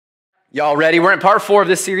Y'all ready? We're in part 4 of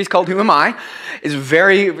this series called Who Am I?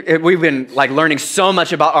 We've been learning so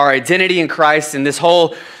much about our identity in Christ, and this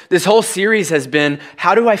whole series has been,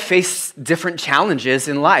 how do I face different challenges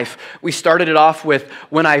in life? We started it off with,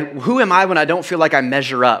 who am I when I don't feel like I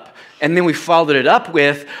measure up? And then we followed it up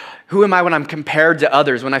with, who am I when I'm compared to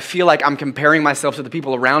others, when I feel like I'm comparing myself to the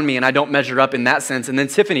people around me and I don't measure up in that sense? And then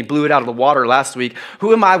Tiffany blew it out of the water last week.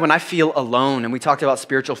 Who am I when I feel alone? And we talked about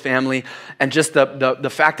spiritual family and just the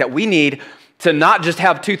fact that we need to not just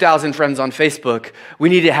have 2,000 friends on Facebook. We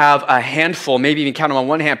need to have a handful, maybe even count them on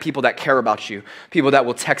one hand, people that care about you, people that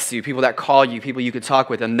will text you, people that call you, people you could talk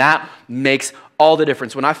with. And that makes all the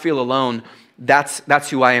difference. When I feel alone, that's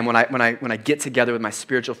who I am when I get together with my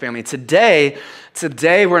spiritual family. Today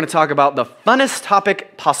we're going to talk about the funnest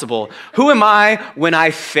topic possible. Who am I when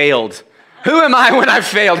I failed? Who am I when I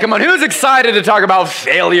failed? Come on, who's excited to talk about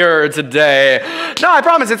failure today? No, I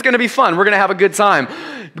promise it's going to be fun. We're going to have a good time.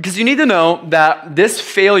 Because you need to know that this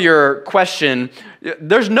failure question,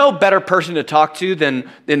 there's no better person to talk to than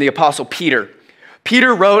the Apostle Peter.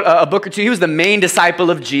 Peter wrote a book or two. He was the main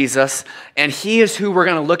disciple of Jesus, and he is who we're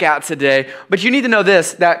going to look at today. But you need to know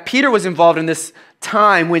this, that Peter was involved in this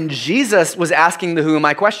time when Jesus was asking the who am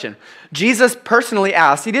I question. Jesus personally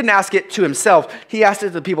asked, he didn't ask it to himself, he asked it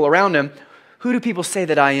to the people around him, who do people say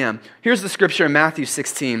that I am? Here's the scripture in Matthew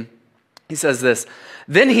 16. He says this,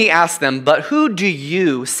 then he asked them, but who do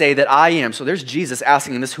you say that I am? So there's Jesus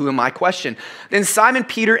asking this who am I question. Then Simon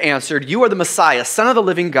Peter answered, you are the Messiah, Son of the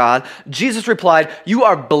living God. Jesus replied, you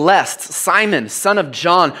are blessed, Simon, son of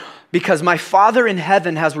John, because my Father in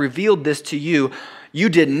heaven has revealed this to you. You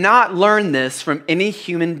did not learn this from any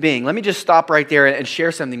human being. Let me just stop right there and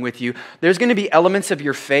share something with you. There's going to be elements of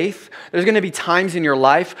your faith. There's going to be times in your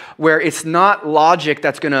life where it's not logic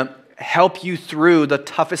that's going to help you through the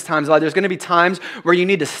toughest times of life. There's going to be times where you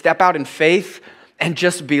need to step out in faith and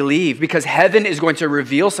just believe, because heaven is going to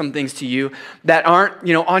reveal some things to you that aren't,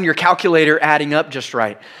 on your calculator adding up just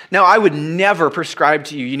right. Now, I would never prescribe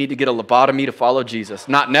to you need to get a lobotomy to follow Jesus.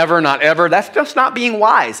 Not never, not ever. That's just not being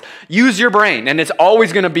wise. Use your brain, and it's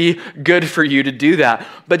always going to be good for you to do that.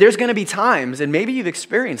 But there's going to be times, and maybe you've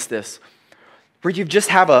experienced this, where you just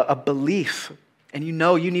have a belief, and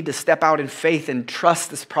you need to step out in faith and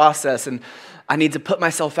trust this process, and I need to put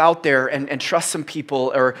myself out there and trust some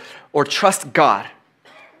people or trust God.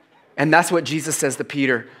 And that's what Jesus says to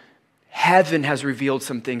Peter. Heaven has revealed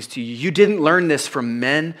some things to you. You didn't learn this from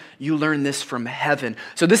men. You learned this from heaven.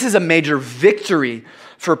 So this is a major victory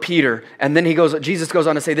for Peter. And then Jesus goes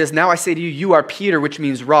on to say this, now I say to you, you are Peter, which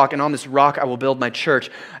means rock, and on this rock I will build my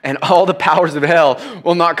church, and all the powers of hell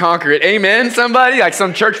will not conquer it. Amen, somebody? Like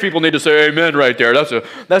some church people need to say amen right there.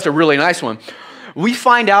 That's a really nice one. We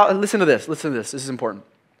find out, and listen to this, this is important.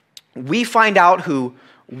 We find out who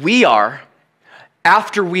we are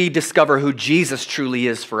after we discover who Jesus truly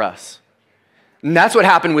is for us. And that's what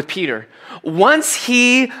happened with Peter. Once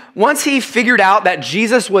he figured out that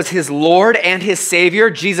Jesus was his Lord and his Savior,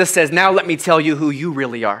 Jesus says, now let me tell you who you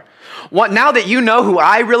really are. Now that you know who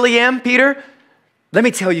I really am, Peter, let me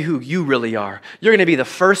tell you who you really are. You're going to be the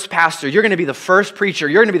first pastor. You're going to be the first preacher.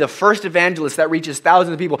 You're going to be the first evangelist that reaches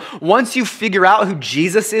thousands of people. Once you figure out who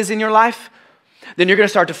Jesus is in your life, then you're going to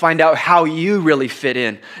start to find out how you really fit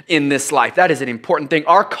in this life. That is an important thing.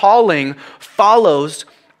 Our calling follows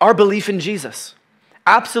our belief in Jesus.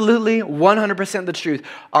 Absolutely 100% the truth.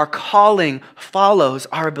 Our calling follows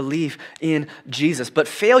our belief in Jesus. But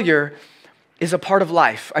failure is a part of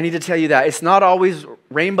life. I need to tell you that. It's not always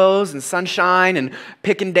rainbows and sunshine and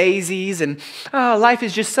picking daisies and, oh, life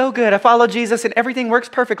is just so good. I follow Jesus and everything works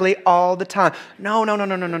perfectly all the time. No.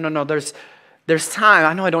 There's time.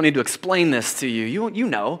 I know I don't need to explain this to you. You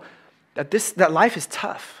know that life is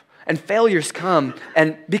tough and failures come,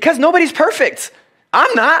 and because nobody's perfect.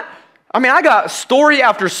 I'm not. I got story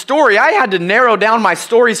after story. I had to narrow down my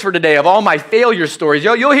stories for today of all my failure stories.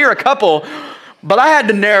 You'll hear a couple, but I had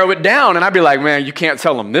to narrow it down, and I'd be like, man, you can't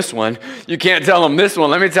tell them this one. You can't tell them this one.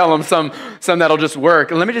 Let me tell them some that'll just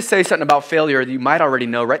work. And let me just say something about failure that you might already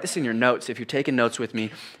know. Write this in your notes if you're taking notes with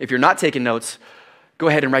me. If you're not taking notes, go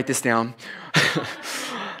ahead and write this down.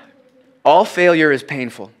 All failure is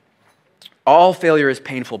painful. All failure is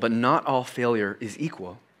painful, but not all failure is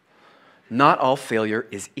equal. Not all failure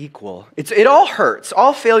is equal. It all hurts.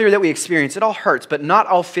 All failure that we experience, it all hurts, but not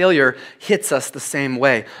all failure hits us the same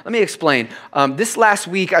way. Let me explain. This last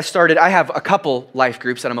week I have a couple life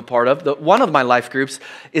groups that I'm a part of. One of my life groups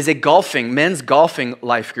is a men's golfing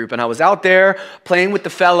life group. And I was out there playing with the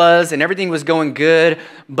fellas and everything was going good.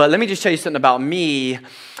 But let me just tell you something about me.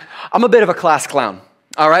 I'm a bit of a class clown.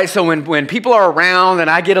 All right, so when people are around and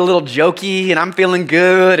I get a little jokey and I'm feeling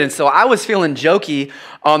good, and so I was feeling jokey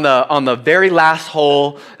on the very last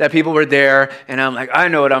hole that people were there, and I'm like, I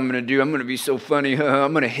know what I'm going to do. I'm going to be so funny.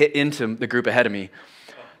 I'm going to hit into the group ahead of me.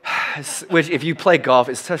 Which, if you play golf,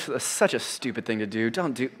 is such a stupid thing to do.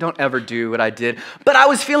 Don't ever do what I did. But I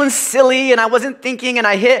was feeling silly, and I wasn't thinking, and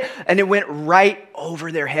I hit, and it went right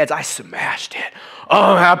over their heads. I smashed it.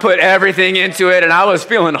 Oh, I put everything into it, and I was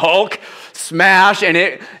feeling Hulk smash, and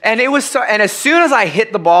as soon as I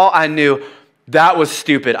hit the ball, I knew that was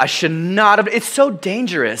stupid. I should not have. It's so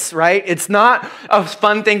dangerous, right? It's not a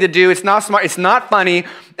fun thing to do. It's not smart. It's not funny.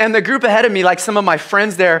 And the group ahead of me, like some of my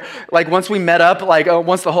friends there, like once we met up, like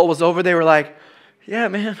once the hole was over, they were like, yeah,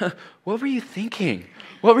 man, what were you thinking?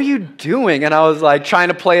 What were you doing? And I was like trying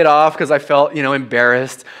to play it off because I felt,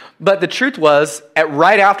 embarrassed. But the truth was,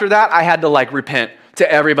 right after that, I had to like repent to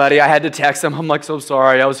everybody. I had to text them. I'm like, so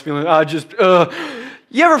sorry. I was feeling,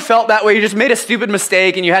 You ever felt that way? You just made a stupid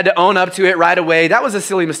mistake and you had to own up to it right away. That was a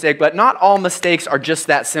silly mistake, but not all mistakes are just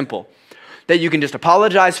that simple, that you can just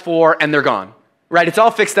apologize for and they're gone, right? It's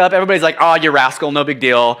all fixed up. Everybody's like, oh, you rascal, no big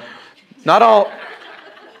deal. Not all.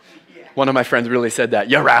 One of my friends really said that,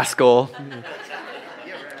 you rascal.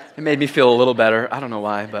 It made me feel a little better. I don't know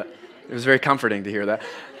why, but it was very comforting to hear that.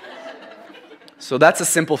 So that's a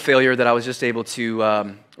simple failure that I was just able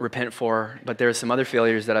to repent for, but there's some other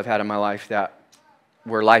failures that I've had in my life that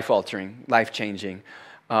were life-altering, life-changing.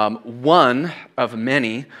 One of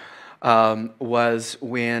many was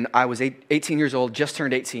when I was 18 years old, just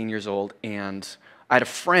turned 18 years old, and I had a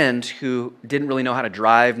friend who didn't really know how to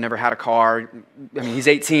drive, never had a car. I mean, he's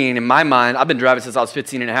 18. In my mind, I've been driving since I was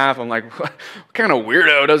 15 and a half. I'm like, what kind of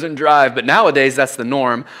weirdo doesn't drive? But nowadays, that's the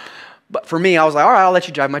norm. But for me, I was like, all right, I'll let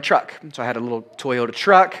you drive my truck. So I had a little Toyota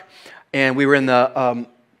truck, and we were in the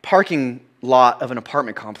parking lot of an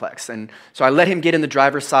apartment complex. And so I let him get in the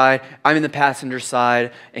driver's side, I'm in the passenger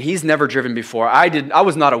side, and he's never driven before. I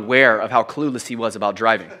was not aware of how clueless he was about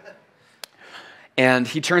driving. And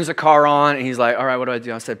he turns the car on, and he's like, all right, what do I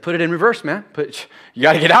do? I said, put it in reverse, man. You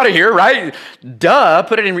got to get out of here, right? Duh.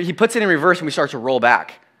 He puts it in reverse, and we start to roll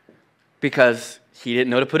back because he didn't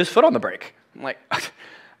know to put his foot on the brake. I'm like,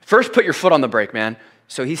 first put your foot on the brake, man.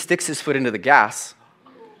 So he sticks his foot into the gas,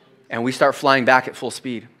 and we start flying back at full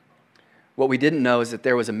speed. What we didn't know is that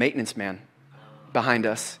there was a maintenance man behind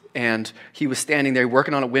us, and he was standing there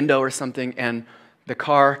working on a window or something, and the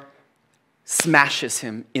car smashes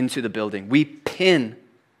him into the building. We pin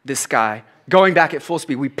this guy, going back at full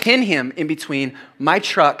speed. We pin him in between my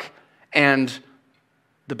truck and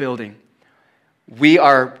the building. We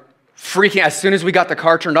are freaking. As soon as we got the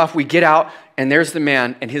car turned off, we get out, and there's the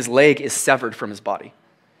man, and his leg is severed from his body.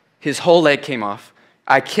 His whole leg came off.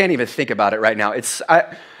 I can't even think about it right now.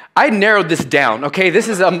 I narrowed this down, okay? This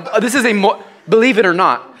is believe it or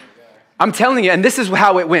not. I'm telling you, and this is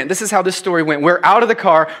how it went. This is how this story went. We're out of the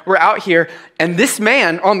car, we're out here, and this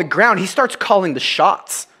man on the ground, he starts calling the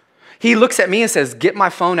shots. He looks at me and says, get my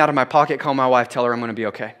phone out of my pocket, call my wife, tell her I'm gonna be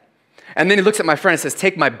okay. And then he looks at my friend and says,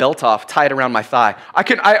 take my belt off, tie it around my thigh. I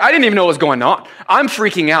didn't even know what was going on. I'm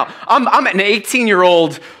freaking out. I'm an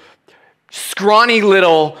 18-year-old, scrawny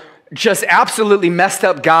little, just absolutely messed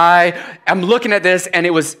up guy. I'm looking at this, and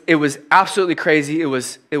it was absolutely crazy. It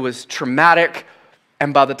was traumatic.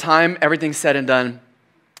 And by the time everything's said and done,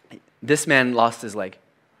 this man lost his leg.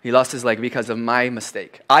 He lost his leg because of my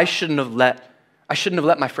mistake. I shouldn't have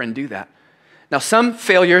let my friend do that. Now, some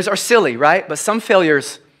failures are silly, right? But some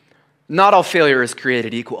failures, not all failure is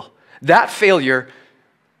created equal. That failure,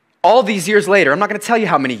 all these years later, I'm not going to tell you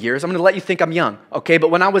how many years. I'm going to let you think I'm young, okay? But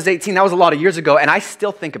when I was 18, that was a lot of years ago, and I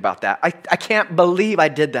still think about that. I can't believe I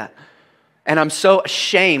did that. And I'm so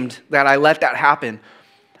ashamed that I let that happen.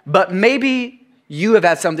 But maybe you have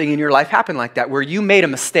had something in your life happen like that, where you made a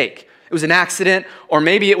mistake. It was an accident, or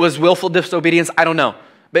maybe it was willful disobedience. I don't know.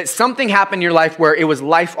 But something happened in your life where it was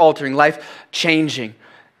life-altering, life-changing.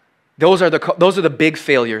 Those are the big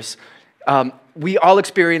failures. We all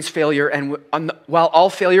experience failure, and while all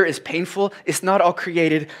failure is painful, it's not all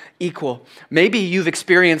created equal. Maybe you've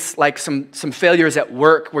experienced like some failures at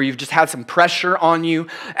work where you've just had some pressure on you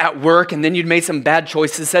at work, and then you'd made some bad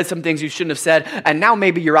choices, said some things you shouldn't have said, and now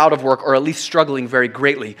maybe you're out of work or at least struggling very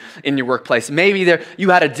greatly in your workplace. Maybe you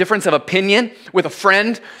had a difference of opinion with a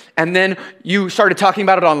friend, and then you started talking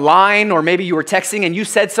about it online, or maybe you were texting and you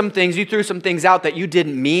said some things, you threw some things out that you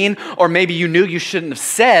didn't mean, or maybe you knew you shouldn't have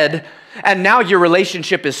said, and now your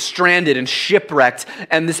relationship is stranded and shipwrecked,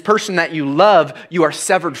 and this person that you love, you are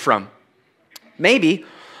severed from. Maybe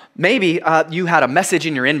you had a message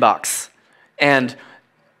in your inbox, and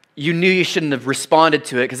you knew you shouldn't have responded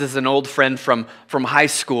to it because this is an old friend from high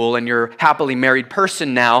school and you're a happily married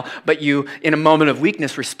person now, but you, in a moment of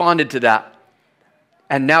weakness, responded to that.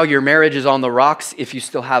 And now your marriage is on the rocks if you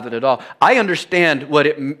still have it at all. I understand what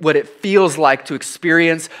it feels like to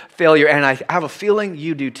experience failure, and I have a feeling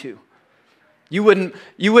you do too. You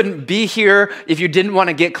wouldn't be here if you didn't want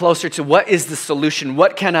to get closer to what is the solution,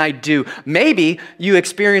 what can I do? Maybe you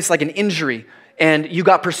experienced like an injury and you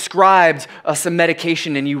got prescribed some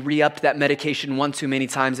medication and you re-upped that medication one too many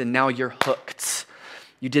times and now you're hooked.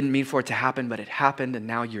 You didn't mean for it to happen, but it happened and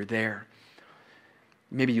now you're there.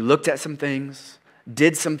 Maybe you looked at some things,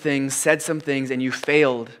 did some things, said some things, and you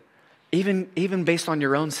failed, even based on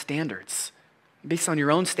your own standards. Based on your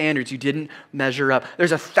own standards, you didn't measure up. There's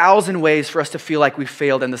 1,000 ways for us to feel like we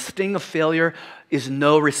failed, and the sting of failure is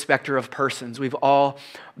no respecter of persons. We've all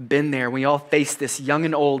been there. We all face this, young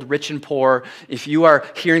and old, rich and poor. If you are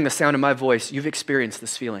hearing the sound of my voice, you've experienced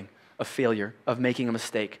this feeling of failure, of making a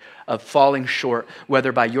mistake, of falling short,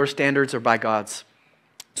 whether by your standards or by God's.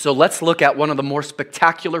 So let's look at one of the more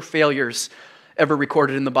spectacular failures ever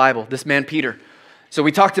recorded in the Bible, this man Peter. So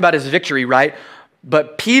we talked about his victory, right?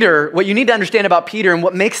 But Peter, what you need to understand about Peter and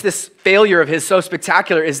what makes this failure of his so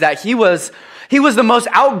spectacular is that he was the most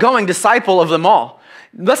outgoing disciple of them all.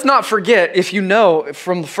 Let's not forget, if you know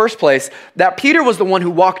from the first place, that Peter was the one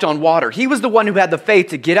who walked on water. He was the one who had the faith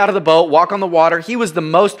to get out of the boat, walk on the water. He was the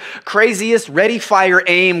most craziest, ready, fire,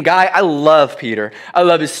 aim guy. I love Peter. I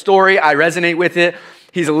love his story. I resonate with it.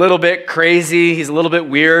 He's a little bit crazy. He's a little bit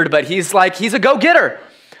weird, but he's a go-getter.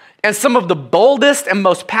 And some of the boldest and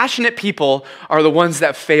most passionate people are the ones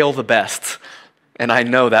that fail the best. And I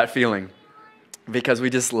know that feeling because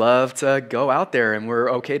we just love to go out there and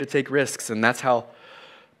we're okay to take risks. And that's how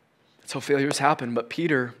failures happen. But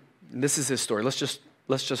Peter, this is his story. Let's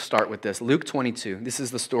just start with this. Luke 22. This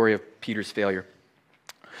is the story of Peter's failure.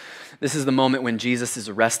 This is the moment when Jesus is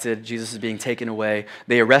arrested. Jesus is being taken away.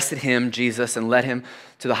 They arrested him, Jesus, and led him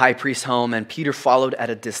to the high priest's home, and Peter followed at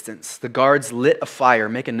a distance. The guards lit a fire.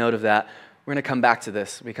 Make a note of that. We're going to come back to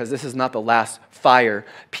this because this is not the last fire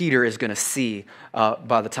Peter is going to see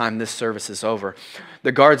by the time this service is over.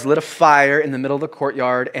 The guards lit a fire in the middle of the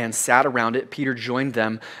courtyard and sat around it. Peter joined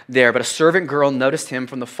them there, but a servant girl noticed him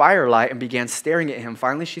from the firelight and began staring at him.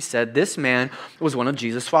 Finally, she said, "This man was one of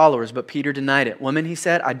Jesus' followers," but Peter denied it. "Woman," he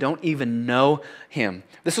said, "I don't even know him."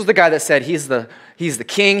 This was the guy that said, he's the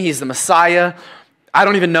king, he's the Messiah. I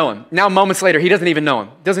don't even know him. Now, moments later, he doesn't even know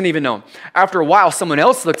him. Doesn't even know him. After a while, someone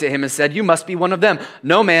else looked at him and said, "You must be one of them."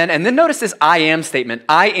 "No, man." And then notice this I am statement.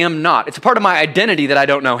 I am not. It's a part of my identity that I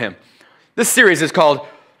don't know him. This series is called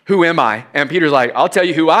Who Am I? And Peter's like, I'll tell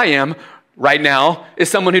you who I am right now is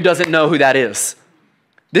someone who doesn't know who that is.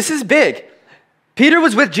 This is big. Peter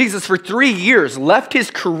was with Jesus for 3 years, left his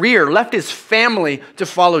career, left his family to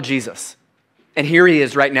follow Jesus. And here he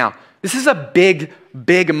is right now. This is a big,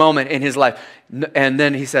 big moment in his life. And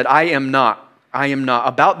then he said, I am not.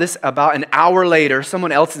 About an hour later,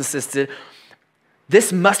 someone else insisted,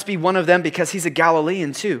 "This must be one of them because he's a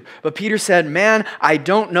Galilean too." But Peter said, "Man, I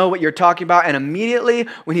don't know what you're talking about." And immediately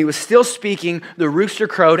when he was still speaking, the rooster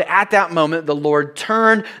crowed. At that moment, the Lord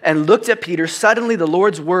turned and looked at Peter. Suddenly the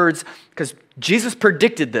Lord's words, because Jesus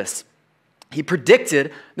predicted this. He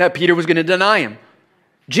predicted that Peter was going to deny him.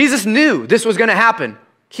 Jesus knew this was going to happen.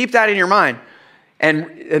 Keep that in your mind.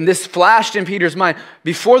 And this flashed in Peter's mind.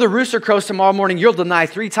 "Before the rooster crows tomorrow morning, you'll deny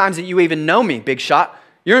 3 times that you even know me, big shot.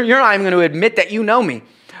 You're not even going to admit that you know me."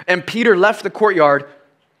 And Peter left the courtyard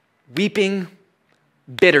weeping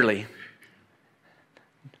bitterly.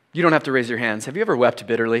 You don't have to raise your hands. Have you ever wept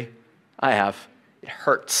bitterly? I have. It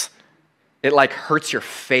hurts. It like hurts your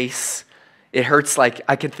face. It hurts like,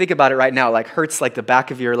 I can think about it right now, like hurts like the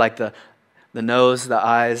back of your, like the nose, the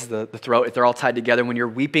eyes, the throat. If they're all tied together, when you're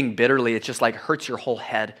weeping bitterly, it just like hurts your whole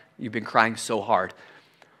head. You've been crying so hard.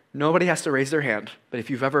 Nobody has to raise their hand, but if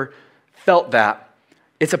you've ever felt that,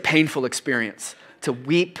 it's a painful experience to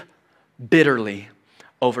weep bitterly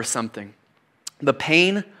over something. The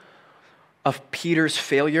pain of Peter's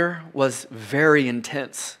failure was very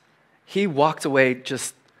intense. He walked away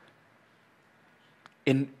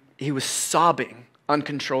he was sobbing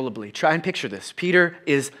uncontrollably. Try and picture this.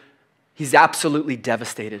 He's absolutely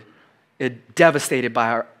devastated. Devastated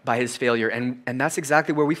by his failure. And that's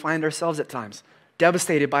exactly where we find ourselves at times.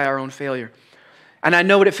 Devastated by our own failure. And I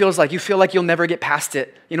know what it feels like. You feel like you'll never get past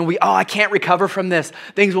it. I can't recover from this.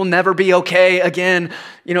 Things will never be okay again.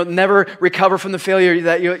 Never recover from the failure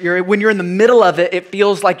that when you're in the middle of it, it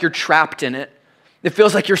feels like you're trapped in it. It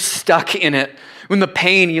feels like you're stuck in it. When the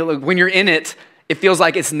pain, when you're in it, it feels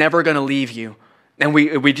like it's never going to leave you. And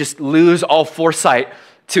we just lose all foresight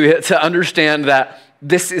to understand that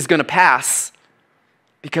this is going to pass,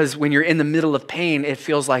 because when you're in the middle of pain, it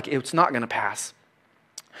feels like it's not going to pass.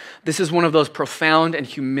 This is one of those profound and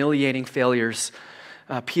humiliating failures.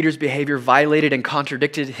 Peter's behavior violated and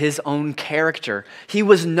contradicted his own character. He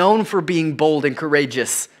was known for being bold and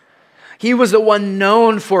courageous. He was the one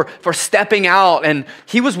known for stepping out, and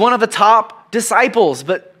he was one of the top disciples.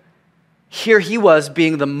 But here he was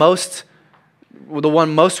being the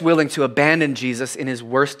one most willing to abandon Jesus in his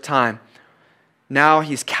worst time. Now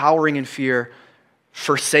he's cowering in fear,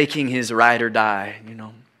 forsaking his ride or die.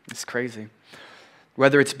 It's crazy.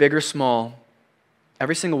 Whether it's big or small,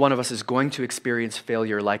 every single one of us is going to experience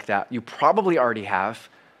failure like that. You probably already have,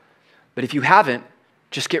 but if you haven't,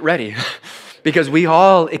 just get ready because we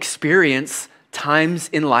all experience times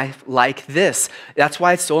in life like this. That's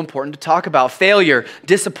why it's so important to talk about failure,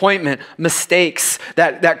 disappointment, mistakes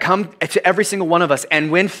that come to every single one of us. And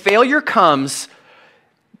when failure comes,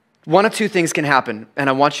 one of two things can happen, and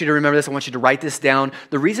I want you to remember this. I want you to write this down.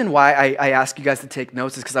 The reason why I ask you guys to take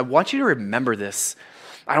notes is because I want you to remember this.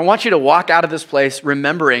 I want you to walk out of this place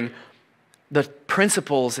remembering the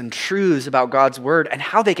principles and truths about God's word and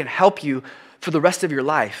how they can help you for the rest of your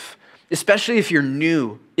life, especially if you're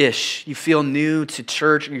new-ish. You feel new to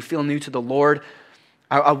church, or you feel new to the Lord.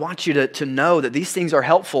 I want you to know that these things are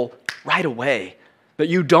helpful right away, that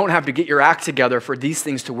you don't have to get your act together for these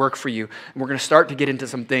things to work for you. And we're going to start to get into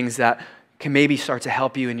some things that can maybe start to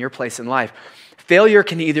help you in your place in life. Failure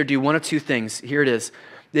can either do one of two things. Here it is.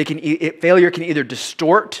 Failure can either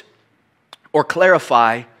distort or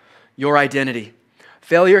clarify your identity.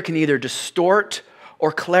 Failure can either distort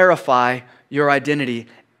or clarify your identity,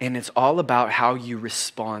 and it's all about how you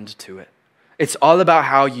respond to it. It's all about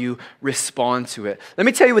how you respond to it. Let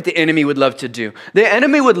me tell you what the enemy would love to do. The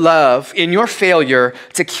enemy would love, in your failure,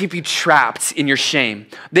 to keep you trapped in your shame.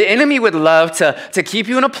 The enemy would love to keep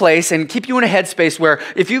you in a place and keep you in a headspace where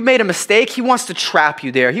if you've made a mistake, he wants to trap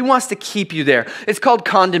you there. He wants to keep you there. It's called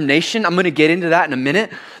condemnation. I'm going to get into that in a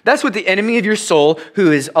minute. That's what the enemy of your soul,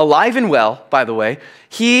 who is alive and well, by the way,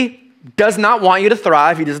 he does not want you to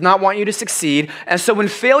thrive. He does not want you to succeed. And so when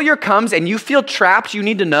failure comes and you feel trapped, you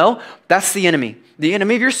need to know that's the enemy of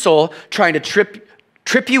your soul trying to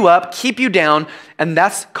trip you up, keep you down, and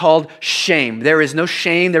that's called shame. There is no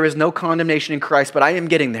shame. There is no condemnation in Christ, but I am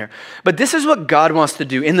getting there. But this is what God wants to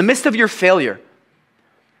do in the midst of your failure.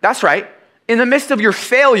 That's right. In the midst of your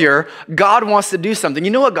failure, God wants to do something. You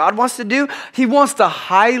know what God wants to do? He wants to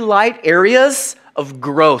highlight areas of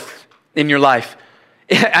growth in your life.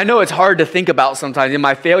 I know it's hard to think about sometimes in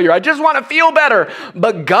my failure. I just want to feel better.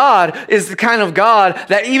 But God is the kind of God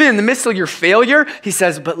that even in the midst of your failure, he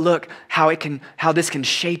says, but look how this can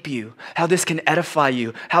shape you, how this can edify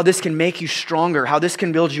you, how this can make you stronger, how this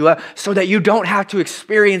can build you up so that you don't have to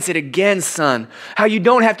experience it again, son. How you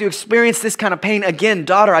don't have to experience this kind of pain again,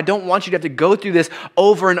 daughter. I don't want you to have to go through this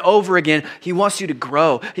over and over again. He wants you to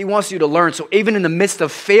grow. He wants you to learn. So even in the midst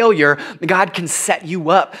of failure, God can set you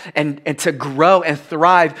up and to grow and thrive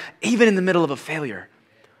even in the middle of a failure.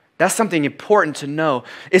 That's something important to know.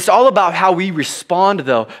 It's all about how we respond,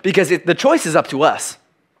 though, because the choice is up to us.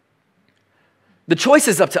 The choice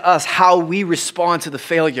is up to us how we respond to the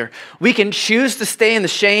failure. We can choose to stay in the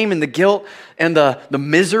shame and the guilt and the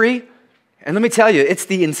misery. And let me tell you, it's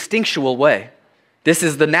the instinctual way. This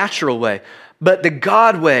is the natural way. But the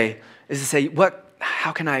God way is to say,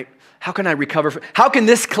 how can I recover? How can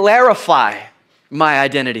this clarify my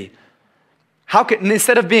identity?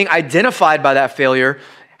 Instead of being identified by that failure,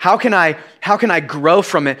 how can I grow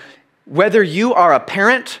from it? Whether you are a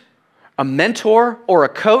parent, a mentor, or a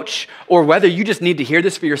coach, or whether you just need to hear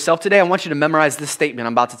this for yourself today, I want you to memorize this statement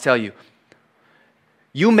I'm about to tell you.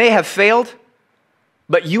 You may have failed,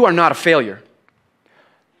 but you are not a failure.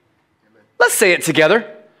 Let's say it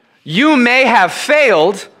together. You may have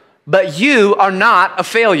failed, but you are not a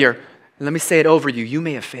failure. And let me say it over you. You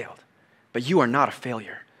may have failed, but you are not a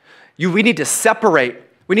failure. We need to separate.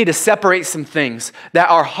 We need to separate some things that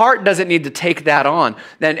our heart doesn't need to take that on.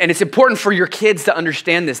 And it's important for your kids to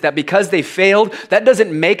understand this, that because they failed,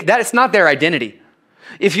 it's not their identity.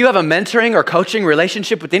 If you have a mentoring or coaching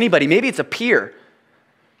relationship with anybody, maybe it's a peer,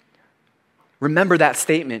 remember that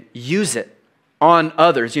statement. Use it on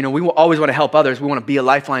others. We always want to help others. We want to be a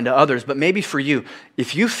lifeline to others. But maybe for you,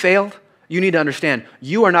 if you failed, you need to understand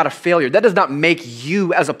you are not a failure. That does not make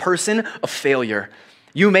you as a person a failure.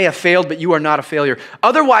 You may have failed, but you are not a failure.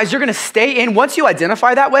 Otherwise, you're going to stay in, once you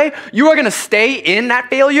identify that way, you are going to stay in that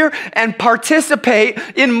failure and participate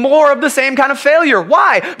in more of the same kind of failure.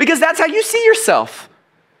 Why? Because that's how you see yourself.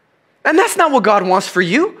 And that's not what God wants for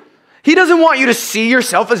you. He doesn't want you to see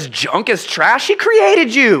yourself as junk, as trash. He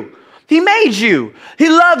created you. He made you. He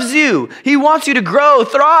loves you. He wants you to grow,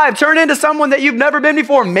 thrive, turn into someone that you've never been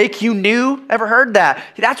before, make you new. Ever heard that?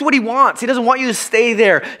 That's what he wants. He doesn't want you to stay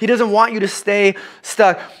there. He doesn't want you to stay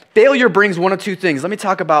stuck. Failure brings one of two things. Let me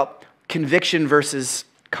talk about conviction versus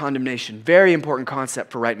condemnation. Very important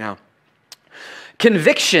concept for right now.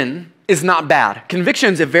 Conviction is not bad.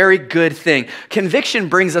 Conviction is a very good thing. Conviction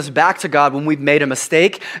brings us back to God when we've made a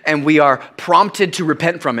mistake and we are prompted to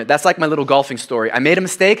repent from it. That's like my little golfing story. I made a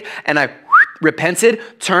mistake and I repented,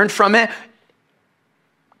 turned from it.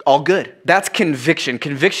 All good. That's conviction.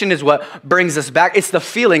 Conviction is what brings us back. It's the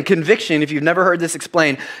feeling. Conviction, if you've never heard this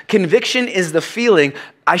explained, conviction is the feeling,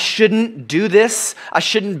 I shouldn't do this, I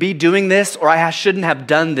shouldn't be doing this, or I shouldn't have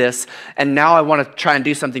done this, and now I want to try and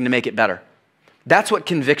do something to make it better. That's what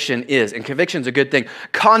conviction is, and conviction is a good thing.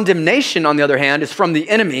 Condemnation, on the other hand, is from the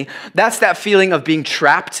enemy. That's that feeling of being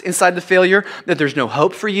trapped inside the failure, that there's no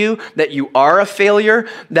hope for you, that you are a failure,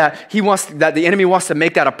 that the enemy wants to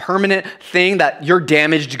make that a permanent thing, that you're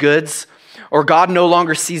damaged goods, or God no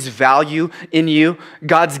longer sees value in you.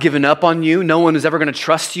 God's given up on you. No one is ever going to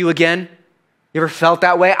trust you again. You ever felt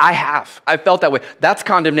that way? I have. I felt that way. That's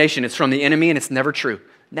condemnation. It's from the enemy, and it's never true.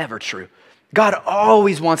 Never true. God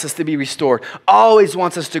always wants us to be restored, always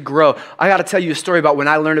wants us to grow. I got to tell you a story about when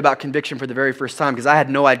I learned about conviction for the very first time, because I had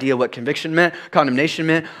no idea what conviction meant, condemnation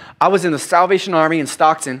meant. I was in the Salvation Army in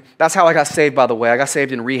Stockton. That's how I got saved, by the way. I got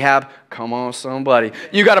saved in rehab. Come on, somebody.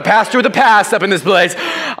 You got a pastor with a past up in this place.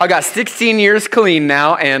 I got 16 years clean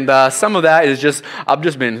now, and some of that is just, I've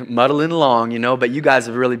just been muddling along, but you guys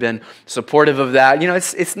have really been supportive of that.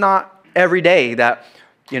 It's not every day that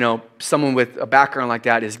someone with a background like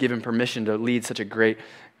that is given permission to lead such a great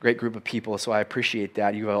group of people. So I appreciate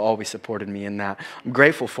that. You have always supported me in that. I'm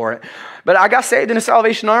grateful for it. But I got saved in the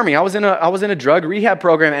Salvation Army. I was in a drug rehab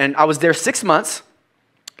program, and I was there 6 months.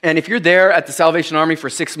 And if you're there at the Salvation Army for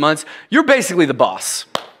 6 months, you're basically the boss.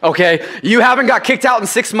 Okay? You haven't got kicked out in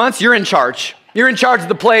 6 months. You're in charge. You're in charge of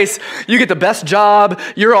the place. You get the best job.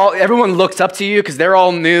 Everyone looks up to you because they're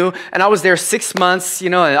all new. And I was there 6 months.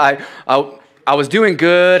 And I was doing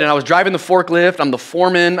good, and I was driving the forklift. I'm the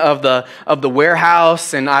foreman of the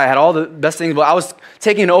warehouse, and I had all the best things. But I was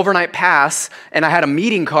taking an overnight pass, and I had a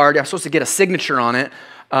meeting card. I was supposed to get a signature on it.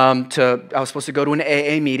 I was supposed to go to an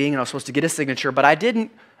AA meeting, and I was supposed to get a signature, but I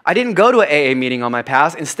didn't go to an AA meeting on my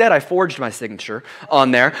pass. Instead, I forged my signature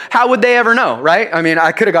on there. How would they ever know, right? I mean,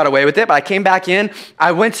 I could have got away with it, but I came back in.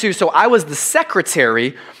 I was the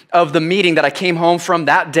secretary of the meeting that I came home from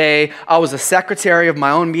that day. I was a secretary of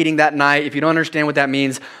my own meeting that night. If you don't understand what that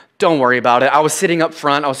means, don't worry about it. I was sitting up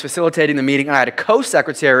front. I was facilitating the meeting, and I had a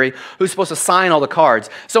co-secretary who's supposed to sign all the cards.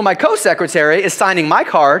 So my co-secretary is signing my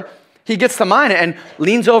card. He gets to mine and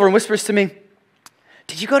leans over and whispers to me,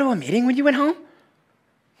 "Did you go to a meeting when you went home?"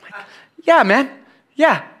 I'm like, "Yeah, man.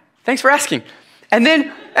 Yeah. Thanks for asking." And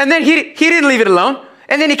then he didn't leave it alone.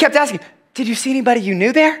 And then he kept asking, "Did you see anybody you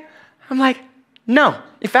knew there?" I'm like, "No.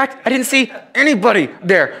 In fact, I didn't see anybody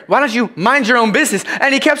there. Why don't you mind your own business?"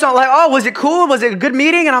 And he kept on like, "Oh, was it cool? Was it a good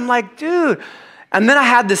meeting?" And I'm like, "Dude." And then I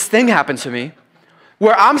had this thing happen to me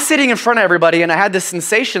where I'm sitting in front of everybody, and I had this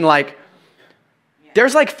sensation like,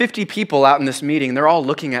 there's like 50 people out in this meeting. They're all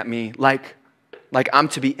looking at me like I'm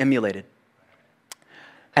to be emulated.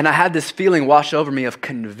 And I had this feeling wash over me of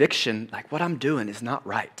conviction, like what I'm doing is not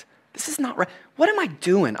right. This is not right. What am I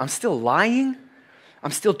doing? I'm still lying.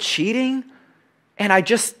 I'm still cheating. And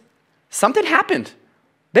something happened.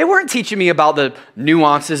 They weren't teaching me about the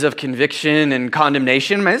nuances of conviction and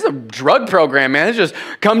condemnation. Man, this is a drug program, man. It's just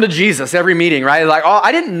come to Jesus every meeting, right? Like, oh,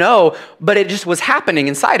 I didn't know, but it just was happening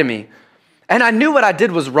inside of me. And I knew what I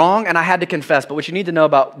did was wrong, and I had to confess. But what you need to know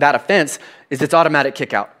about that offense is it's automatic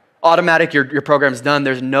kick out. Automatic, your program's done.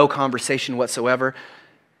 There's no conversation whatsoever.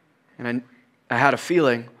 And I had a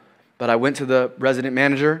feeling, but I went to the resident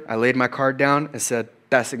manager. I laid my card down and said,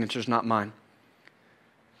 "That signature's not mine."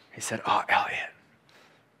 He said, "Oh, Elliot,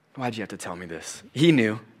 why'd you have to tell me this?" He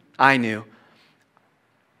knew. I knew.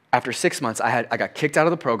 After 6 months, I got kicked out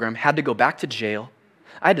of the program, had to go back to jail.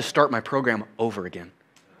 I had to start my program over again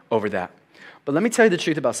over that. But let me tell you the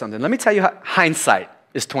truth about something. Let me tell you how hindsight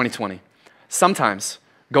is 20/20. Sometimes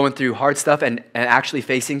going through hard stuff and actually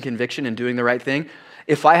facing conviction and doing the right thing,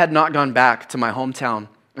 if I had not gone back to my hometown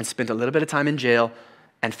and spent a little bit of time in jail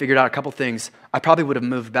and figured out a couple things, I probably would have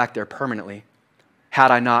moved back there permanently had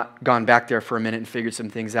I not gone back there for a minute and figured some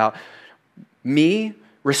things out. Me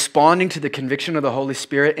responding to the conviction of the Holy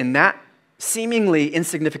Spirit in that seemingly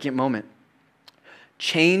insignificant moment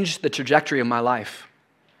changed the trajectory of my life.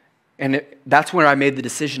 And that's where I made the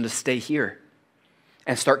decision to stay here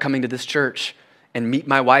and start coming to this church and meet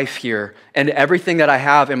my wife here, and everything that I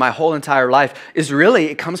have in my whole entire life is really,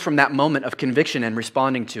 it comes from that moment of conviction and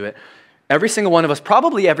responding to it. Every single one of us,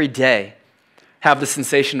 probably every day, have the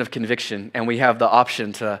sensation of conviction, and we have the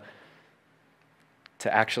option to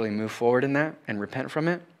actually move forward in that and repent from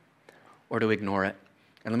it, or to ignore it.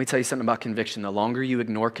 And let me tell you something about conviction. The longer you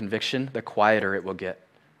ignore conviction, the quieter it will get.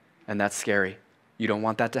 And that's scary. You don't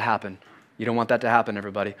want that to happen. You don't want that to happen,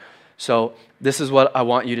 everybody. So this is what I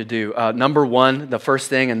want you to do. Number one, the first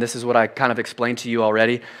thing, and this is what I kind of explained to you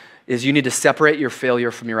already, is you need to separate your failure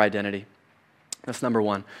from your identity. That's number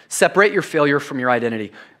one. Separate your failure from your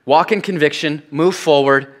identity. Walk in conviction, move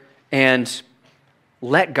forward, and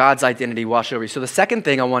let God's identity wash over you. So the second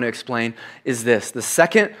thing I want to explain is this. The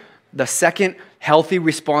second healthy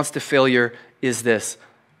response to failure is this.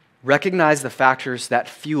 Recognize the factors that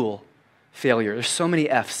fuel failure. There's so many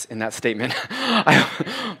F's in that statement.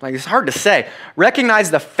 It's hard to say. Recognize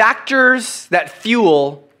the factors that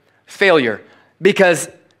fuel failure, because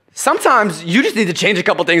sometimes you just need to change a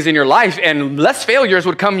couple things in your life and less failures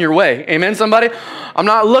would come your way. Amen, somebody? I'm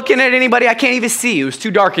not looking at anybody. I can't even see you. It's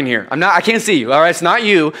too dark in here. I can't see you. All right, it's not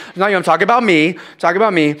you. It's not you. I'm talking about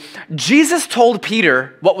me. Jesus told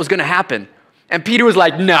Peter what was going to happen. And Peter was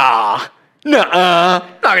like, nah, I'm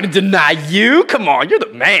not going to deny you. Come on, you're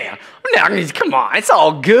the man. Come on, it's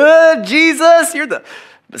all good, Jesus. You're the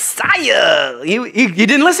Messiah. He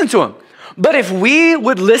didn't listen to him. But if we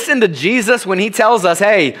would listen to Jesus when he tells us,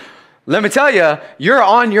 hey, let me tell you, you're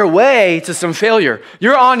on your way to some failure.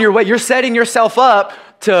 You're on your way. You're setting yourself up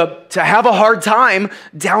to have a hard time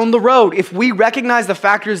down the road. If we recognize the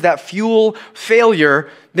factors that fuel failure,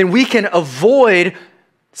 then we can avoid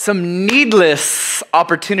some needless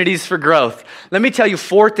opportunities for growth. Let me tell you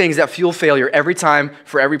 4 things that fuel failure every time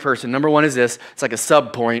for every person. Number 1 is this. It's like a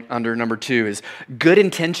sub point under number 2 is good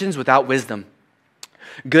intentions without wisdom.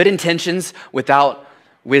 Good intentions without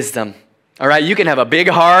wisdom. All right, you can have a big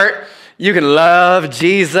heart. You can love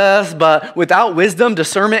Jesus, but without wisdom,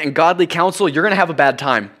 discernment, and godly counsel, you're going to have a bad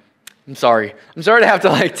time. I'm sorry to have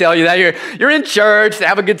to tell you that. You're in church to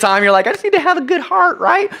have a good time. You're like, I just need to have a good heart,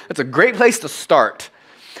 right? That's a great place to start.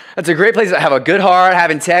 That's a great place to have a good heart,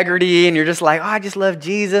 have integrity, and you're just like, oh, I just love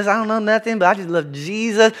Jesus. I don't know nothing, but I just love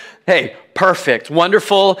Jesus. Hey, perfect,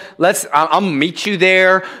 wonderful. I'll meet you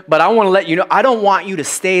there, but I want to let you know, I don't want you to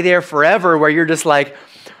stay there forever where you're just like,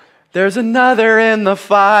 there's another in the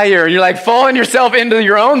fire. You're like falling yourself into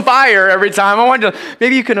your own fire every time.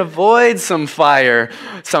 Maybe you can avoid some fire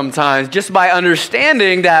sometimes just by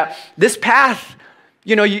understanding that this path,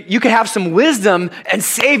 you can have some wisdom and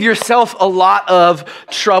save yourself a lot of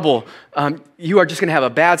trouble. You are just going to have a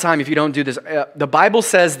bad time if you don't do this. The Bible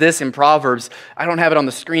says this in Proverbs. I don't have it on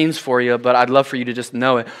the screens for you, but I'd love for you to just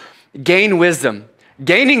know it. Gain wisdom.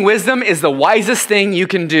 Gaining wisdom is the wisest thing you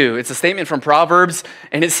can do. It's a statement from Proverbs,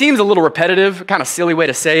 and it seems a little repetitive, kind of silly way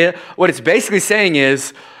to say it. What it's basically saying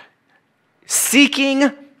is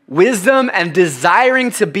seeking wisdom and desiring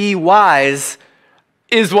to be wise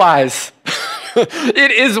is wise.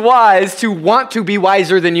 It is wise to want to be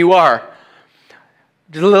wiser than you are.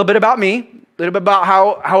 Just a little bit about me, a little bit about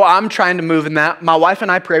how I'm trying to move in that. My wife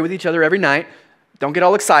and I pray with each other every night. Don't get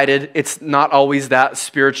all excited. It's not always that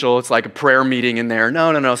spiritual. It's like a prayer meeting in there.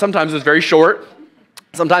 No. Sometimes it's very short.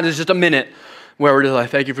 Sometimes it's just a minute where we're just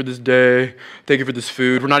like, thank you for this day. Thank you for this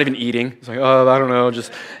food. We're not even eating. It's like, oh, I don't know.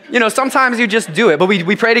 Just, sometimes you just do it. But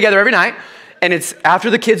we pray together every night, and it's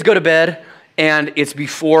after the kids go to bed, and it's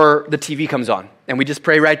before the TV comes on. And we just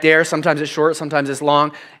pray right there. Sometimes it's short, sometimes it's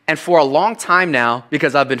long. And for a long time now,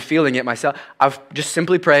 because I've been feeling it myself, I've just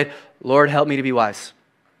simply prayed, Lord, help me to be wise.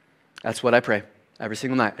 That's what I pray every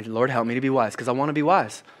single night. Lord, help me to be wise, because I want to be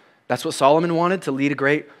wise. That's what Solomon wanted, to lead a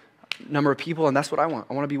great number of people, and that's what I want.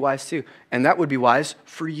 I want to be wise too. And that would be wise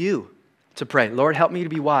for you to pray. Lord, help me to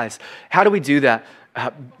be wise. How do we do that?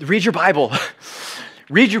 Read your Bible.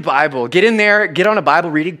 Read your Bible. Get in there. Get on a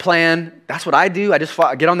Bible reading plan. That's what I do. I just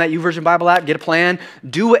get on that YouVersion Bible app, get a plan,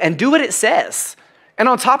 do it, and do what it says. And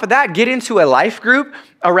on top of that, get into a life group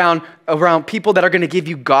around people that are going to give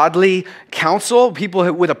you godly counsel,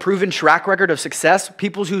 people with a proven track record of success,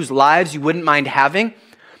 people whose lives you wouldn't mind having.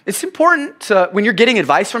 It's important to, when you're getting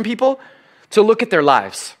advice from people, to look at their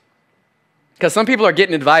lives. Because some people are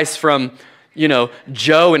getting advice from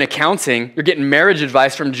Joe in accounting. You're getting marriage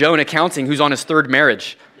advice from Joe in accounting who's on his 3rd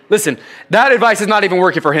marriage. Listen, that advice is not even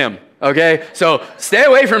working for him, okay? So stay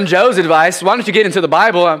away from Joe's advice. Why don't you get into the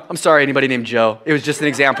Bible? I'm sorry, anybody named Joe. It was just an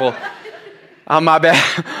example. My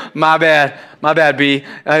bad, B.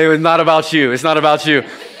 It was not about you. It's not about you.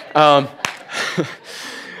 I'm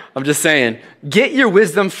just saying, get your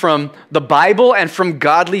wisdom from the Bible and from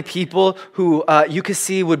godly people who you could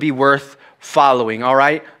see would be worth following, all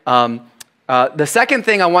right? The second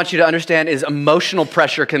thing I want you to understand is emotional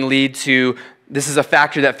pressure can lead to, this is a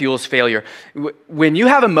factor that fuels failure. When you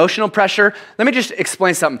have emotional pressure, let me just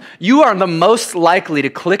explain something. You are the most likely to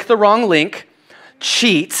click the wrong link,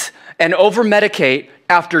 cheat, and over-medicate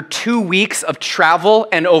after 2 weeks of travel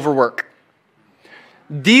and overwork.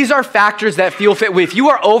 These are factors that fuel failure. If you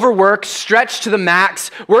are overworked, stretched to the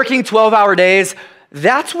max, working 12-hour days,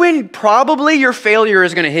 that's when probably your failure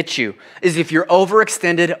is going to hit you, is if you're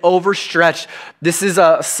overextended, overstretched. This is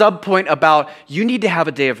a sub-point about you need to have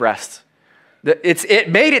a day of rest. It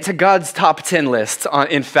made it to God's top 10 list,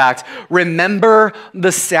 in fact. Remember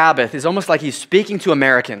the Sabbath. It's almost like he's speaking to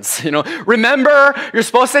Americans. Remember, you're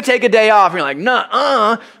supposed to take a day off. You're like,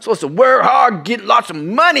 I'm supposed to work hard, get lots of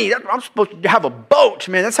money. I'm supposed to have a boat,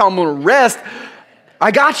 man. That's how I'm going to rest.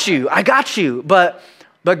 I got you. But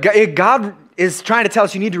God is trying to tell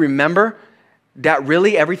us you need to remember that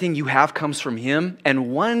really everything you have comes from him.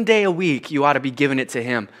 And one day a week, you ought to be giving it to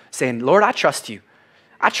him, saying, Lord, I trust you.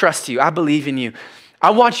 I trust you. I believe in you.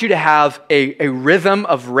 I want you to have a rhythm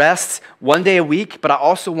of rest one day a week, but I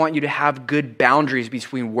also want you to have good boundaries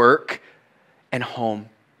between work and home.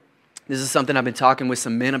 This is something I've been talking with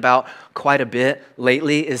some men about quite a bit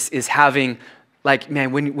lately, is having, like,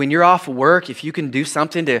 man, when you're off work, if you can do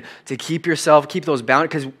something to keep those boundaries,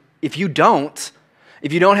 because if you don't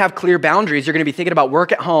have clear boundaries, you're going to be thinking about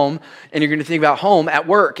work at home, and you're going to think about home at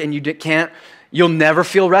work, and you'll never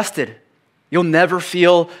feel rested. You'll never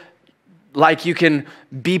feel like you can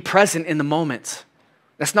be present in the moment.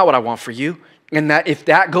 That's not what I want for you. And that if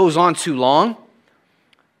that goes on too long,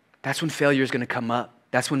 that's when failure is going to come up.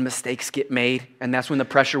 That's when mistakes get made, and that's when the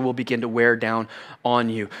pressure will begin to wear down on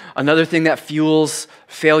you. Another thing that fuels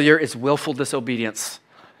failure is willful disobedience.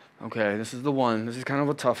 Okay, this is the one. This is kind of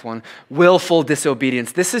a tough one. Willful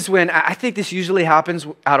disobedience. This is when, I think this usually happens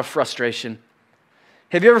out of frustration.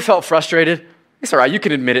 Have you ever felt frustrated? It's all right, you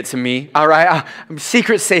can admit it to me, all right?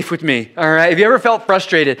 Secret safe with me, all right? Have you ever felt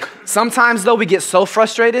frustrated? Sometimes, though, we get so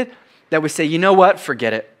frustrated that we say, you know what,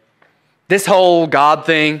 forget it. This whole God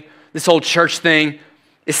thing, this whole church thing,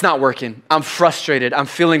 it's not working. I'm frustrated. I'm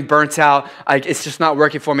feeling burnt out. It's just not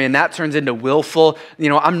working for me, and that turns into willful,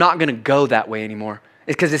 I'm not going to go that way anymore.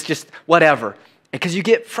 It's because it's just whatever. Because you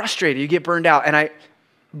get frustrated, you get burned out, and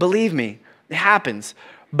believe me, it happens.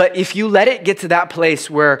 But if you let it get to that place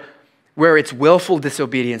where it's willful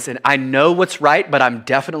disobedience, and I know what's right, but I'm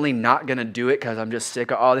definitely not going to do it because I'm just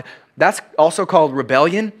sick of all this. That's also called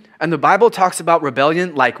rebellion. And the Bible talks about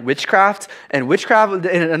rebellion like witchcraft. And witchcraft,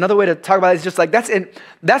 and another way to talk about it is just like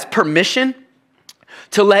that's permission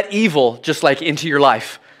to let evil just like into your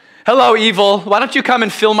life. Hello, evil. Why don't you come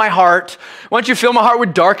and fill my heart? Why don't you fill my heart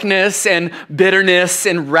with darkness and bitterness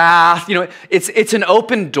and wrath? It's an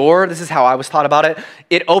open door. This is how I was taught about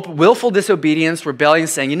it. Willful disobedience, rebellion,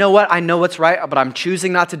 saying, you know what? I know what's right, but I'm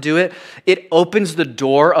choosing not to do it. It opens the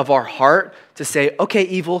door of our heart to say, okay,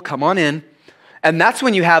 evil, come on in. And that's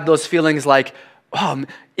when you have those feelings like,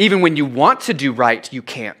 even when you want to do right, you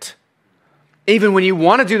can't. Even when you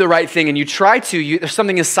want to do the right thing and you try to, there's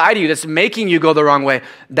something inside of you that's making you go the wrong way.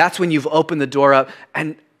 That's when you've opened the door up.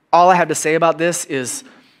 And all I have to say about this is,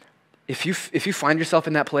 if you find yourself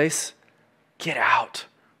in that place, get out,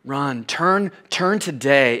 run, turn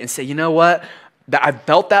today and say, you know what? I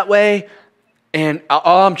felt that way, and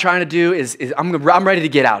all I'm trying to do is I'm ready to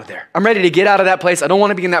get out of there. I'm ready to get out of that place. I don't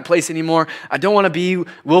want to be in that place anymore. I don't want to be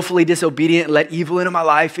willfully disobedient and let evil into my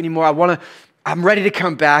life anymore. I'm ready to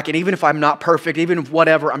come back, and even if I'm not perfect, even if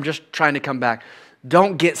whatever, I'm just trying to come back.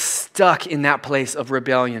 Don't get stuck in that place of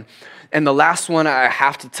rebellion. And the last one I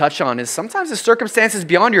have to touch on is sometimes the circumstances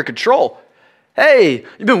beyond your control. Hey,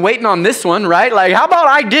 you've been waiting on this one, right? Like, how about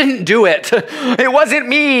I didn't do it? It wasn't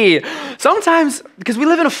me. Sometimes, because we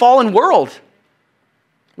live in a fallen world.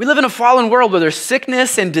 We live in a fallen world where there's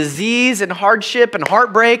sickness and disease and hardship and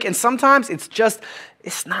heartbreak, and sometimes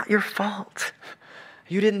it's not your fault.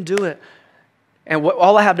 You didn't do it. And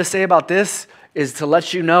all I have to say about this is to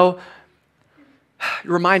let you know,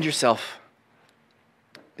 remind yourself,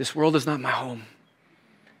 this world is not my home.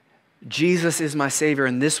 Jesus is my Savior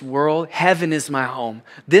in this world. Heaven is my home.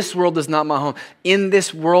 This world is not my home. In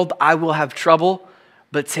this world, I will have trouble,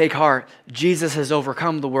 but take heart. Jesus has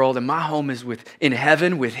overcome the world, and my home is in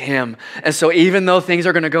heaven with him. And so even though things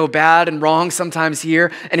are going to go bad and wrong sometimes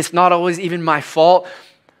here, and it's not always even my fault,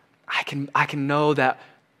 I can know that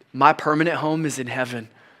my permanent home is in heaven.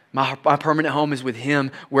 My permanent home is with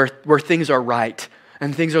him where things are right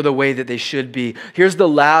and things are the way that they should be. Here's the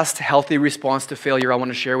last healthy response to failure I want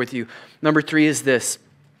to share with you. Number 3 is this.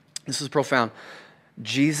 This is profound.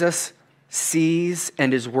 Jesus sees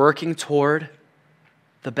and is working toward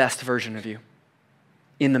the best version of you.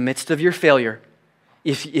 In the midst of your failure,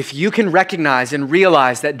 if you can recognize and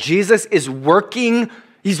realize that Jesus is working,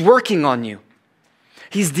 he's working on you.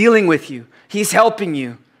 He's dealing with you. He's helping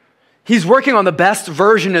you. He's working on the best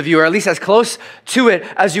version of you, or at least as close to it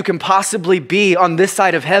as you can possibly be on this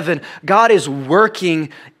side of heaven. God is working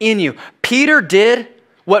in you. Peter did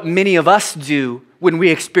what many of us do when we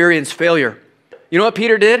experience failure. You know what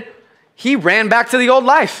Peter did? He ran back to the old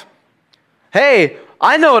life. Hey,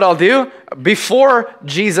 I know what I'll do. Before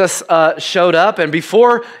Jesus showed up and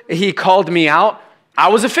before he called me out, I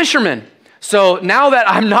was a fisherman. So now that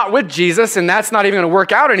I'm not with Jesus and that's not even going to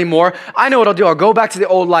work out anymore, I know what I'll do. I'll go back to the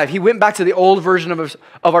old life. He went back to the old version of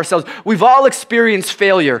ourselves. We've all experienced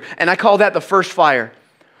failure, and I call that the first fire.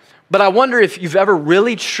 But I wonder if you've ever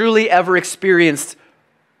really, truly ever experienced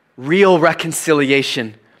real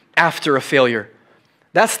reconciliation after a failure.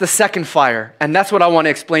 That's the second fire, and that's what I want to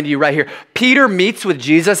explain to you right here. Peter meets with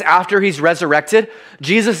Jesus after he's resurrected.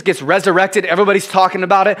 Jesus gets resurrected. Everybody's talking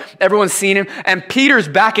about it. Everyone's seen him, and Peter's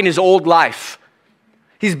back in his old life.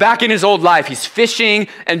 He's back in his old life. He's fishing,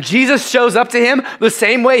 and Jesus shows up to him the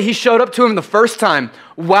same way he showed up to him the first time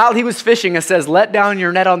while he was fishing. It says, let down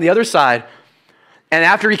your net on the other side. And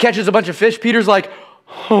after he catches a bunch of fish, Peter's like,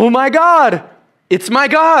 oh my God. It's my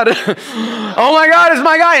God. Oh my God, it's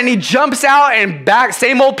my God. And he jumps out and back,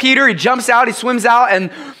 same old Peter, he jumps out, he swims out,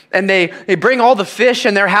 and they bring all the fish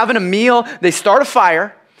and they're having a meal. They start a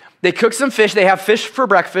fire. They cook some fish. They have fish for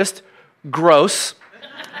breakfast. Gross.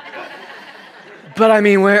 But I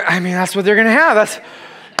mean, that's what they're going to have.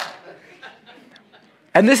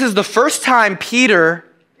 And this is the first time Peter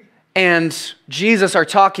and Jesus are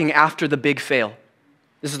talking after the big fail.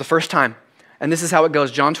 This is the first time. And this is how it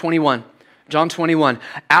goes. John 21.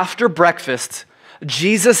 After breakfast,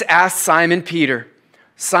 Jesus asked Simon Peter,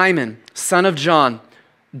 Simon, son of John,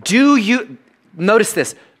 notice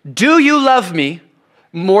this, do you love me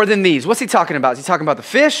more than these? What's he talking about? Is he talking about the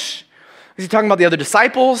fish? Is he talking about the other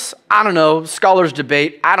disciples? I don't know. Scholars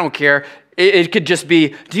debate. I don't care. It could just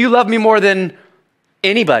be, do you love me more than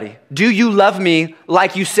anybody? Do you love me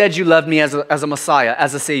like you said you loved me as a Messiah,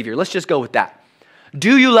 as a Savior? Let's just go with that.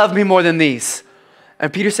 Do you love me more than these?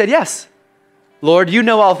 And Peter said, yes. Lord, you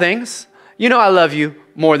know all things. You know I love you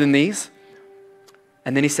more than these.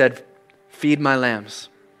 And then he said, feed my lambs.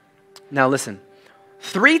 Now listen,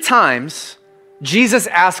 3 times Jesus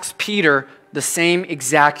asks Peter the same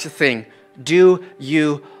exact thing. Do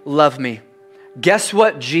you love me? Guess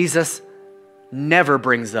what Jesus never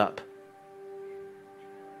brings up?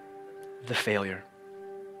 The failure.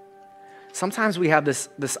 Sometimes we have this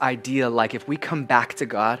idea like if we come back to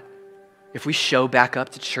God, if we show back up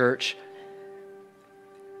to church,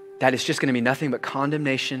 that it's just going to be nothing but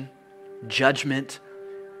condemnation, judgment,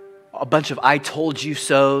 a bunch of I told you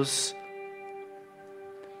so's.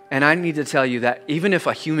 And I need to tell you that even if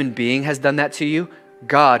a human being has done that to you,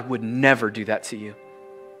 God would never do that to you.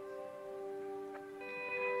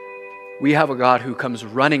 We have a God who comes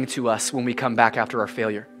running to us when we come back after our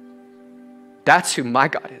failure. That's who my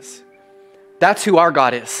God is. That's who our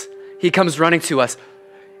God is. He comes running to us.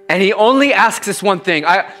 And he only asks us one thing.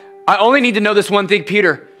 I only need to know this one thing,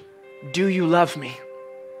 Peter. Do you love me?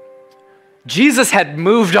 Jesus had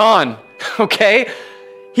moved on, okay?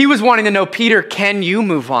 He was wanting to know, Peter, can you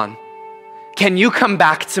move on? Can you come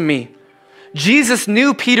back to me? Jesus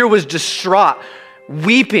knew Peter was distraught,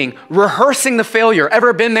 weeping, rehearsing the failure.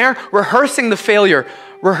 Ever been there? Rehearsing the failure,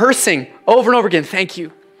 rehearsing over and over again. Thank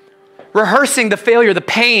you. Rehearsing the failure, the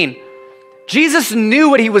pain. Jesus knew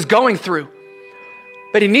what he was going through,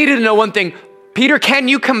 but he needed to know one thing. Peter, can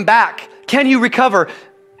you come back? Can you recover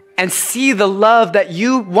and see the love that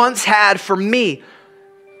you once had for me?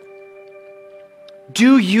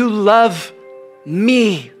 Do you love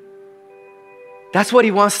me? That's what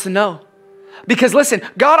he wants to know. Because listen,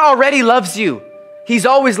 God already loves you. He's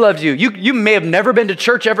always loved you. You may have never been to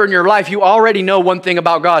church ever in your life. You already know one thing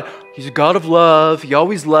about God. He's a God of love. He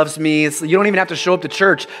always loves me. You don't even have to show up to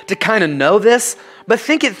church to kind of know this, but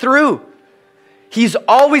think it through. He's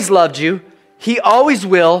always loved you. He always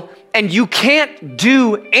will. And you can't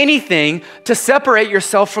do anything to separate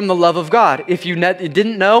yourself from the love of God. If you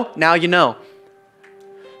didn't know, now you know.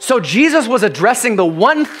 So Jesus was addressing the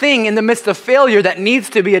one thing in the midst of failure that needs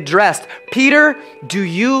to be addressed. Peter, do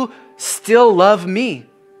you still love me?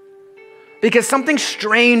 Because something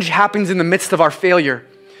strange happens in the midst of our failure.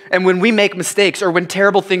 And when we make mistakes or when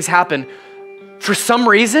terrible things happen, for some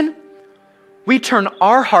reason, we turn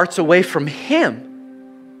our hearts away from him.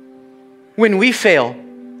 When we fail,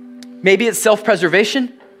 maybe it's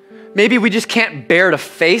self-preservation. Maybe we just can't bear to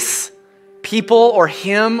face people or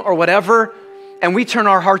him or whatever, and we turn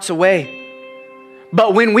our hearts away.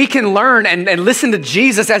 But when we can learn and listen to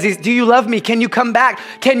Jesus as he's, do you love me? Can you come back?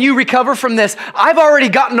 Can you recover from this? I've already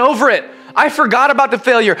gotten over it. I forgot about the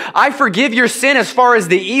failure. I forgive your sin as far as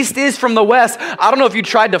the east is from the west. I don't know if you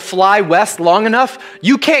tried to fly west long enough.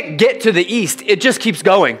 You can't get to the east. It just keeps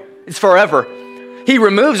going. It's forever. He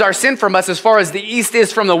removes our sin from us as far as the east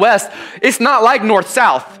is from the west. It's not like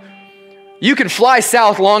north-south. You can fly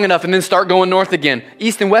south long enough and then start going north again.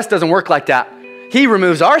 East and west doesn't work like that. He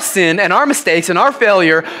removes our sin and our mistakes and our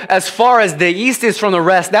failure as far as the east is from the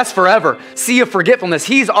west. That's forever. Sea of forgetfulness.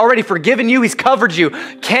 He's already forgiven you. He's covered you.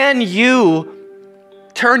 Can you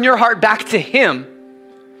turn your heart back to him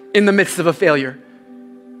in the midst of a failure?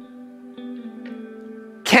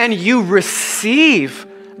 Can you receive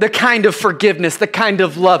the kind of forgiveness, the kind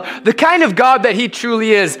of love, the kind of God that he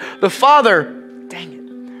truly is? The Father, dang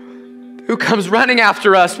it, who comes running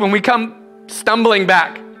after us when we come stumbling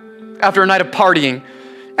back. After a night of partying,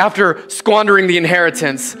 after squandering the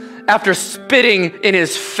inheritance, after spitting in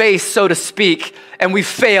his face, so to speak, and we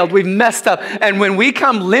failed, we've messed up. And when we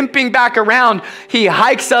come limping back around, he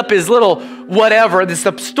hikes up his little whatever. This is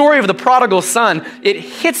the story of the prodigal son. It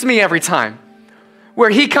hits me every time where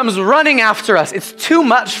he comes running after us. It's too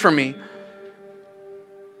much for me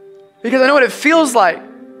because I know what it feels like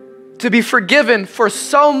to be forgiven for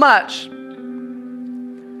so much.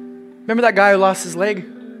 Remember that guy who lost his leg?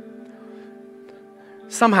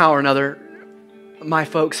 Somehow or another, my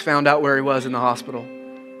folks found out where he was in the hospital.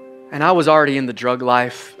 And I was already in the drug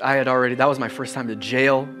life. That was my first time to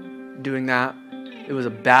jail doing that. It was a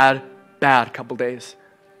bad couple days.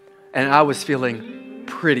 And I was feeling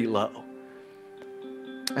pretty low.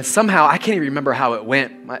 And somehow, I can't even remember how it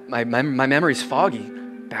went. My memory's foggy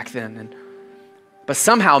back then. But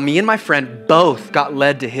somehow, me and my friend both got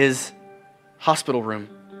led to his hospital room.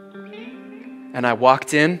 And I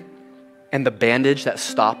walked in, and the bandage that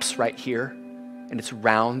stops right here, and it's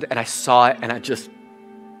round, and I saw it, and I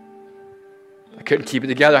couldn't keep it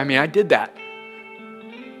together. I mean, I did that.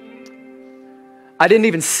 I didn't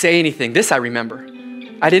even say anything. This I remember.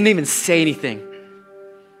 I didn't even say anything.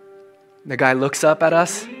 The guy looks up at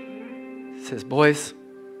us, says, "Boys,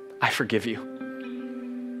 I forgive you."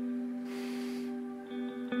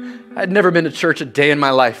 I'd never been to church a day in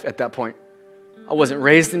my life at that point. I wasn't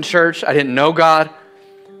raised in church. I didn't know God.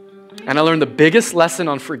 And I learned the biggest lesson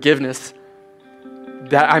on forgiveness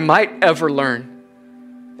that I might ever learn.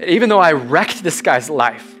 Even though I wrecked this guy's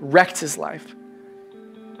life, wrecked his life,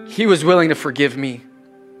 he was willing to forgive me.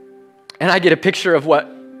 And I get a picture of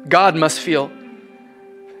what God must feel.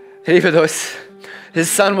 Even though his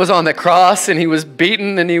son was on the cross and he was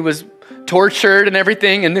beaten and he was tortured and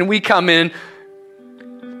everything, and then we come in,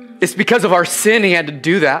 it's because of our sin he had to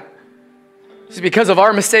do that. It's because of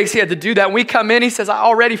our mistakes he had to do that. When we come in, he says, "I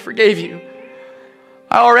already forgave you.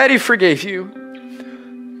 I already forgave you.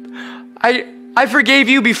 I forgave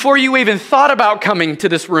you before you even thought about coming to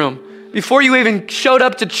this room. Before you even showed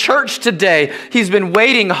up to church today, he's been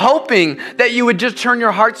waiting, hoping that you would just turn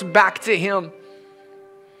your hearts back to him."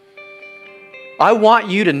 I want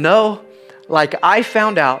you to know, like I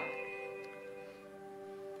found out,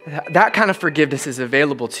 that kind of forgiveness is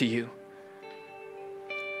available to you.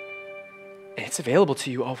 And it's available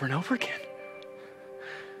to you over and over again.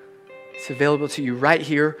 It's available to you right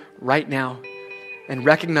here, right now. And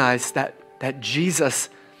recognize that Jesus,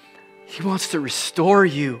 he wants to restore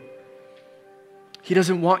you. He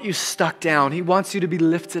doesn't want you stuck down. He wants you to be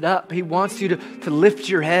lifted up. He wants you to lift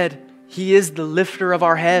your head. He is the lifter of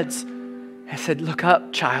our heads. I said, "Look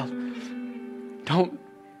up, child. Don't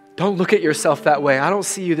look at yourself that way. I don't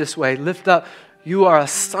see you this way. Lift up. You are a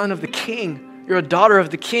son of the King. You're a daughter of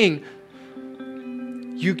the King.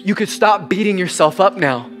 You could stop beating yourself up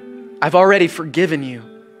now. I've already forgiven you."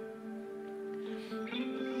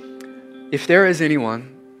 If there is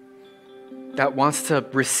anyone that wants to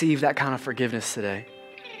receive that kind of forgiveness today,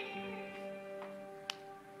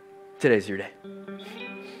 today's your day.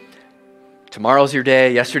 Tomorrow's your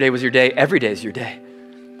day. Yesterday was your day. Every day is your day.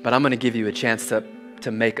 But I'm going to give you a chance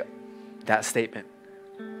to make that statement.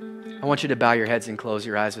 I want you to bow your heads and close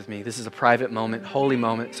your eyes with me. This is a private moment, holy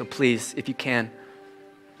moment. So please, if you can,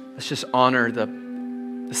 let's just honor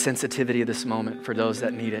the sensitivity of this moment for those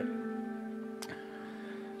that need it.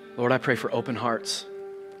 Lord, I pray for open hearts.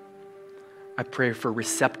 I pray for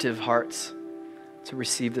receptive hearts to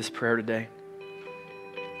receive this prayer today.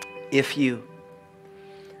 If you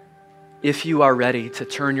are ready to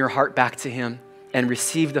turn your heart back to him and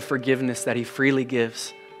receive the forgiveness that he freely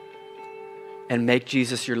gives and make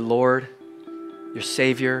Jesus your Lord, your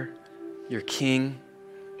Savior, your King,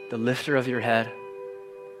 the lifter of your head,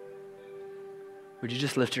 Would you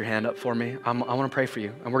just lift your hand up for me? I want to pray for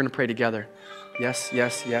you, and we're going to pray together. Yes,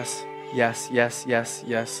 yes, yes, yes, yes, yes,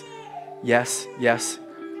 yes, yes, yes.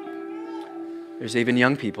 There's even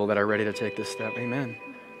young people that are ready to take this step. Amen.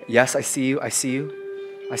 Yes, I see you. I see you.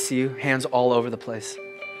 I see you. Hands all over the place.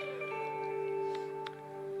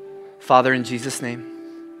 Father, in Jesus' name,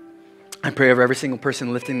 I pray over every single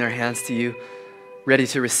person lifting their hands to you, ready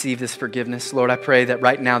to receive this forgiveness. Lord, I pray that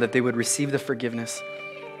right now that they would receive the forgiveness,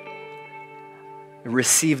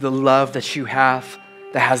 receive the love that you have,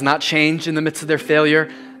 that has not changed in the midst of their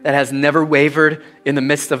failure, that has never wavered in the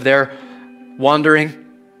midst of their wandering.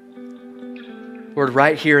 Lord,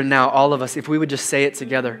 right here and now, all of us, if we would just say it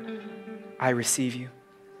together, I receive you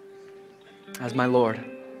as my Lord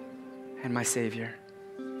and my Savior.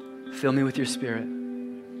 Fill me with your Spirit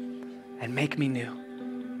and make me new.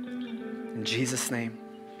 In Jesus' name,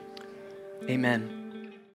 amen.